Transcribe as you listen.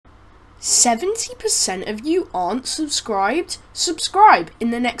70% of you aren't subscribed? Subscribe in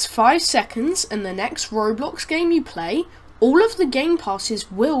the next 5 seconds, and the next Roblox game you play, all of the game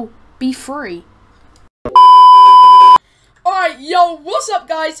passes will be free. Alright, yo, what's up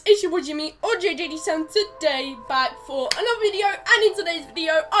guys? It's your boy Jimmy or JJD7 today, back for another video, and in today's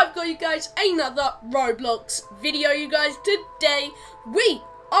video I've got you guys another Roblox video. You guys, today we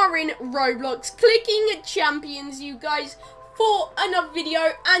are in Roblox clicking champions, you guys, for another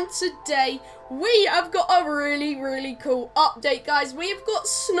video, and today we have got a really cool update, guys. We've got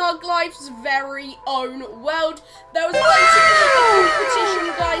Snug Life's very own world. There was basically a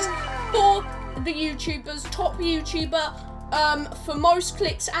competition, guys, for the YouTubers, top YouTuber for most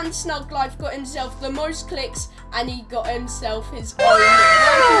clicks, and Snug Life got himself the most clicks, and he got himself his own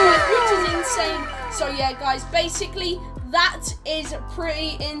world, which is insane. So yeah, guys, basically that is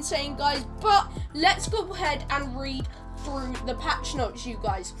pretty insane, guys, but let's go ahead and read through the patch notes, you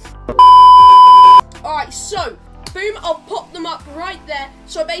guys. Alright, so boom, I'll pop them up right there.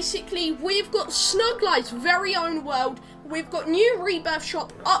 So basically we've got Snug Life's very own world, we've got new rebirth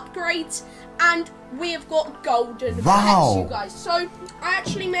shop upgrades, and we have got golden pets, you guys. So I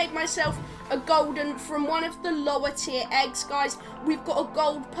actually made myself a golden from one of the lower tier eggs, guys. We've got a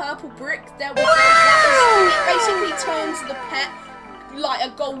gold purple brick. There we go. It basically turns the pet like a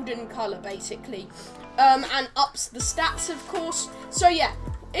golden colour, basically. And ups the stats, of course. So yeah,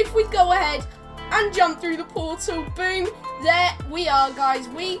 if we go ahead and jump through the portal, boom, there we are, guys.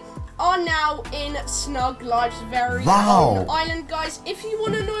 We are now in Snug Life's very own island, guys. If you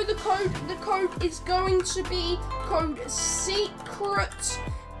want to know the code is going to be code secret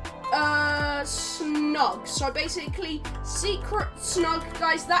snug. So basically secret snug,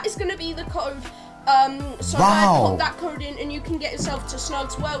 guys, that is going to be the code. So pop that code in and you can get yourself to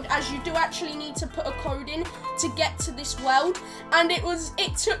Snug's world, as you do actually need to put a code in to get to this world, and it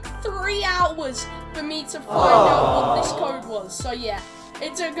took 3 hours for me to find out what this code was. So yeah,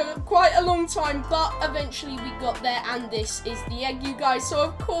 it took quite a long time, but eventually we got there, and this is the egg, you guys. So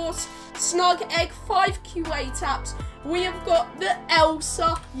of course, Snug egg, 5 QA taps. We have got the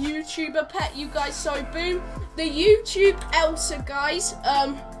Elsa YouTuber pet, you guys. So boom, the YouTube Elsa, guys.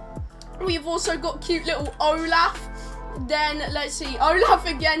 We've also got cute little Olaf. Then let's see, Olaf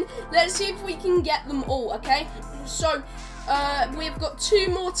again. Let's see if we can get them all, okay? So we've got 2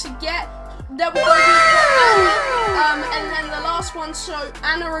 more to get. There we go, we've got Anna, and then the last one, so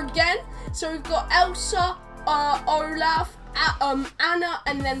Anna again. So we've got Elsa, Olaf, Anna,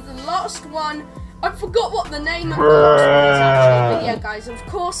 and then the last one, I forgot what the name of the last one is actually, but yeah, guys, of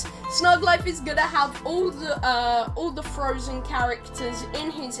course, Snug Life is gonna have all the frozen characters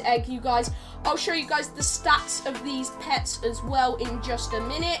in his egg, you guys. I'll show you guys the stats of these pets as well in just a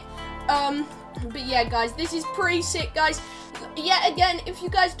minute. But yeah, guys, this is pretty sick, guys. Yet again, if you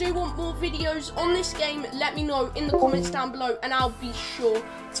guys do want more videos on this game, let me know in the comments down below, and I'll be sure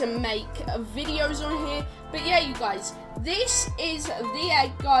to make videos on here. But yeah, you guys, this is the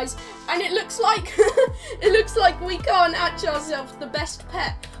egg, guys, and it looks like we can't hatch ourselves the best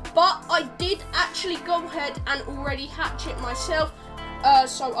pet, but I did actually go ahead and already hatch it myself.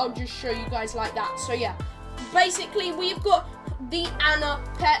 So I'll just show you guys like that. So yeah, basically we've got the Anna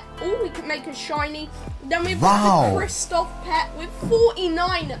pet. Oh, we can make a shiny. Then we've got the Christoph pet with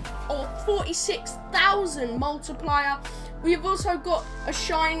 49 or 46,000 multiplier. We've also got a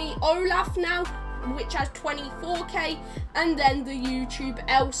shiny Olaf now, which has 24k, and then the YouTube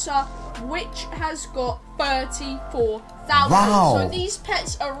Elsa, which has got 34,000. So these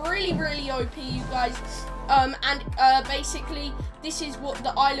pets are really OP, you guys. And basically this is what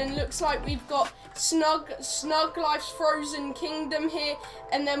the island looks like. We've got Snug Life's Frozen Kingdom here,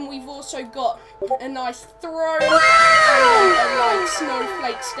 and then we've also got a nice throne and a like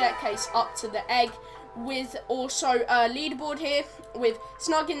snowflake staircase up to the egg, with also a leaderboard here with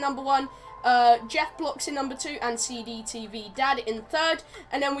Snug in number 1, Jeff Blocks in number 2, and CDTV Dad in 3rd,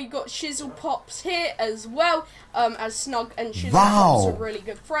 and then we've got Shizzle Pops here as well, as Snug and Shizzle Pops are really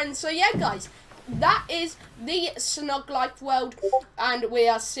good friends. So yeah, guys, that is the Snug Life world, and we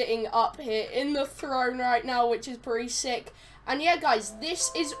are sitting up here in the throne right now, which is pretty sick. And yeah, guys, this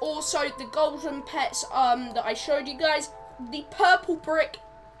is also the golden pets that I showed you guys. The purple brick,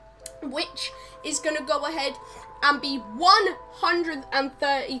 which is going to go ahead and be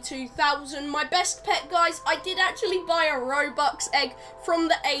 132,000. My best pet, guys, I did actually buy a Robux egg from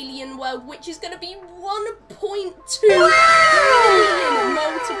the alien world, which is going to be 1.2 million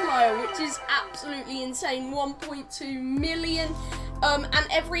multiplier, which is absolutely insane. 1.2 million. And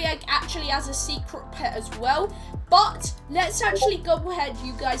every egg actually has a secret pet as well. But let's actually go ahead,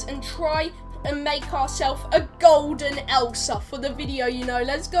 you guys, and try and make ourselves a golden Elsa for the video, you know.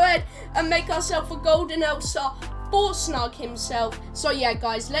 Let's go ahead and make ourselves a golden Elsa for Snug himself. So yeah,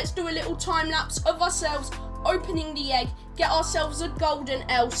 guys, let's do a little time lapse of ourselves opening the egg, get ourselves a golden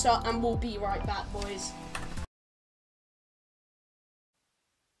Elsa, and we'll be right back, boys.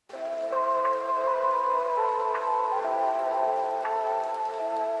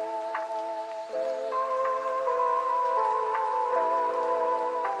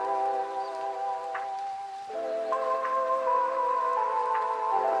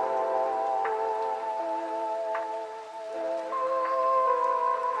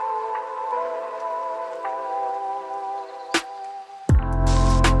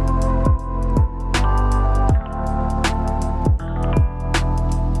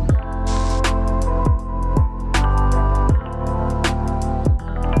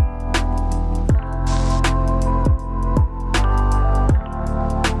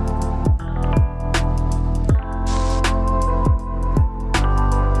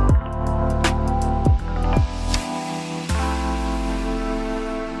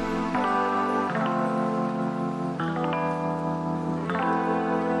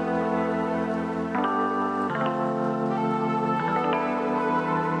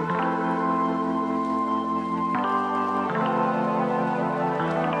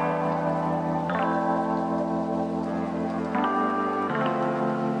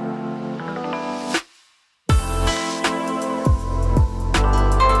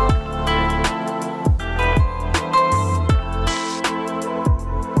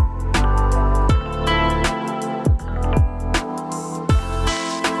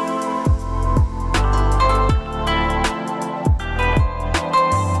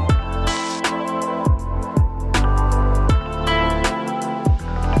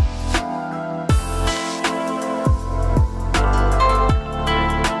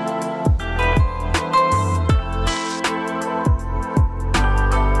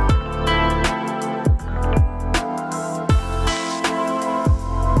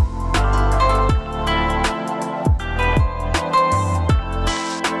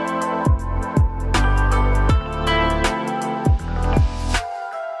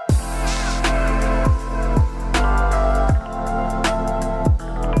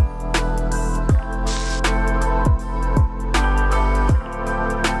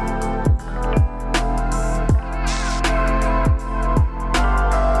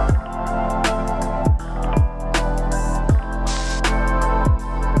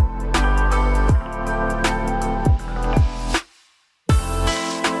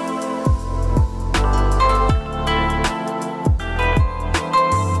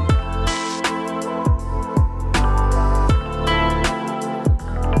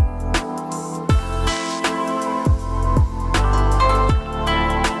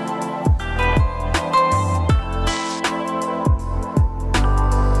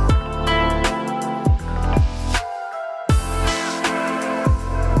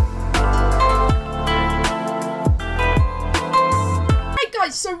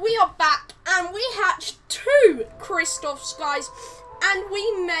 So we are back, and we hatched 2 Kristoffs, guys, and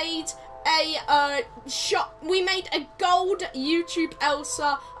we made a we made a gold YouTube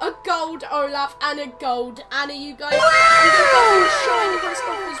Elsa, a gold Olaf, and a gold Anna, you guys. I'm gonna go for a shiny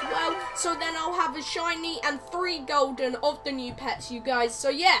Kristoff as well, so then I'll have a shiny and 3 golden of the new pets, you guys. So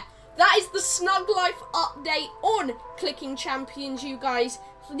yeah, that is the Snug Life update on Clicking Champions, you guys.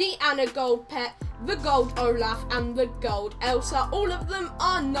 The Anna gold pet, the gold Olaf, and the gold Elsa. All of them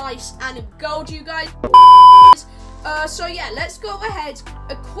are nice and gold, you guys. So yeah, let's go ahead,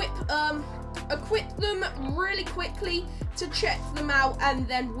 equip them really quickly to check them out, and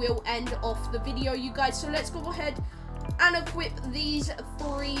then we'll end off the video, you guys. So let's go ahead and equip these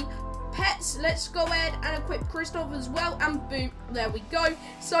 3 pets. Let's go ahead and equip Kristoff as well, and boom, there we go.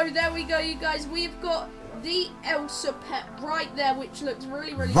 So there we go, you guys. We've got the Elsa pet right there, which looks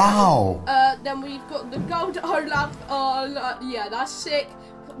really, really cool. Then we've got the gold Olaf. Yeah, that's sick.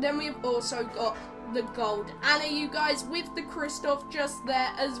 Then we've also got the gold Anna, you guys, with the Kristoff just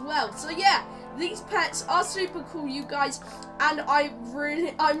there as well. So yeah, these pets are super cool, you guys, and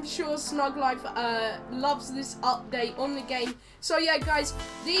I'm sure Snug Life loves this update on the game. So yeah, guys,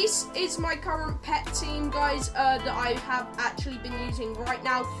 this is my current pet team, guys, that I have actually been using right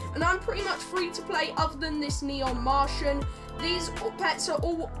now, and I'm pretty much free to play other than this Neon Martian. These pets are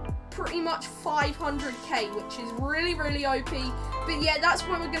all pretty much 500k, which is really, really OP. But yeah, that's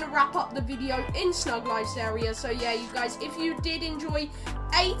where we're going to wrap up the video in Snug Life's area. So yeah, you guys, if you did enjoy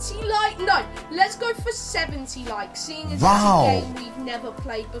 80 likes. No, let's go for 70 likes, seeing as it's a game we've never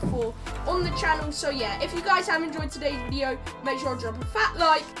played before on the channel. So yeah, if you guys have enjoyed today's video, make sure to drop a fat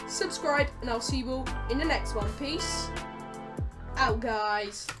like, subscribe, and I'll see you all in the next one. Peace out,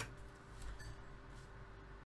 guys.